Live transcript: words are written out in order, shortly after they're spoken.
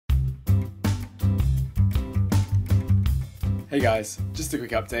Hey guys, just a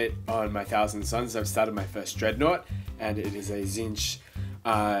quick update on my Thousand Suns. I've started my first Dreadnought, and it is a Tzeentch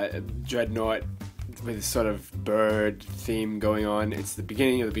Dreadnought with a sort of bird theme going on. It's the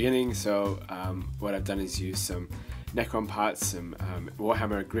beginning of the beginning, so what I've done is use some Necron parts, some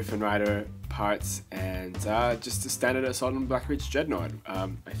Warhammer Griffin Rider parts, and just a standard Assault on Blackridge Dreadnought.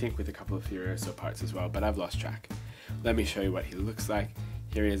 I think with a couple of Furioso parts as well, but I've lost track. Let me show you what he looks like.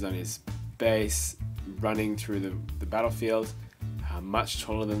 Here he is on his base, running through the battlefield, much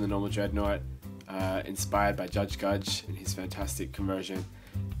taller than the normal Dreadnought, inspired by Judge Gudge and his fantastic conversion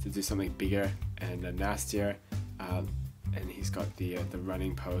to do something bigger and nastier, and he's got the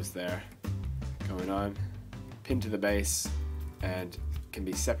running pose there going on, pinned to the base, and can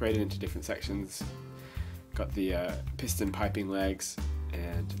be separated into different sections. Got the piston piping legs,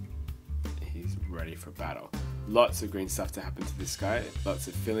 and he's ready for battle. Lots of green stuff to happen to this guy, lots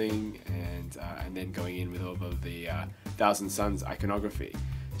of filling, and then going in with all of the Thousand Suns iconography.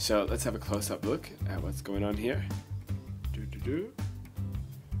 So let's have a close-up look at what's going on here.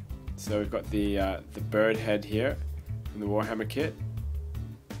 So we've got the bird head here from the Warhammer kit,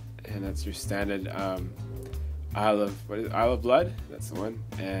 and that's your standard Isle of Blood. That's the one,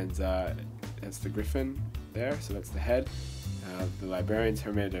 and that's the Griffin there. So that's the head. The Librarian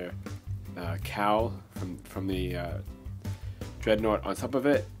Terminator cowl from the Dreadnought on top of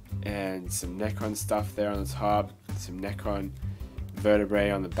it, and some Necron stuff there on the top, some Necron vertebrae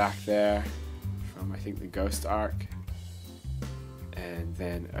on the back there from I think the Ghost Arc, and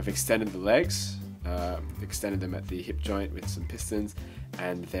then I've extended the legs, extended them at the hip joint with some pistons,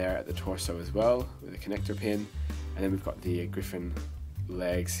 and there at the torso as well with a connector pin, and then we've got the Griffin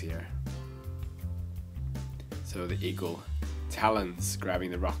legs here, so the eagle talons grabbing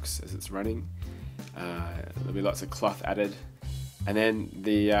the rocks as it's running. There'll be lots of cloth added, and then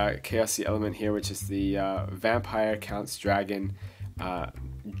the chaosy element here, which is the vampire Count's dragon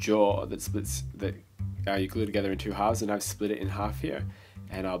jaw that splits, that you glue together in two halves, and I've split it in half here,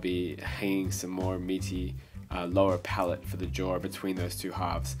 and I'll be hanging some more meaty lower palate for the jaw between those two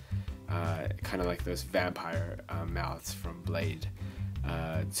halves, kind of like those vampire mouths from Blade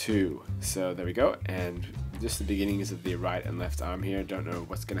 2. So there we go, and just the beginnings of the right and left arm here. Don't know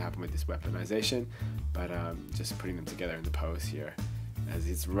what's going to happen with this weaponization, but just putting them together in the pose here as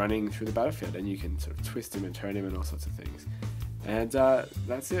he's running through the battlefield, and you can sort of twist him and turn him and all sorts of things. And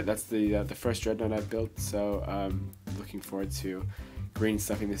that's it. That's the first Dreadnought I've built, so looking forward to green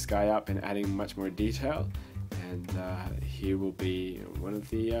stuffing this guy up and adding much more detail, and he will be one of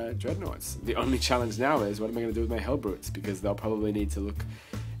the Dreadnoughts. The only challenge now is what am I going to do with my Hellbrutes, because they'll probably need to look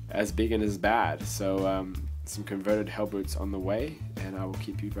as big and as bad. So some converted Hellbrutes on the way, and I will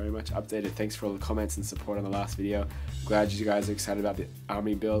keep you very much updated. Thanks for all the comments and support on the last video. Glad you guys are excited about the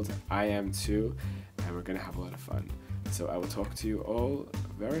army build. I am too, and we're going to have a lot of fun. So I will talk to you all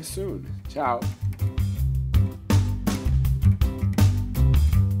very soon. Ciao!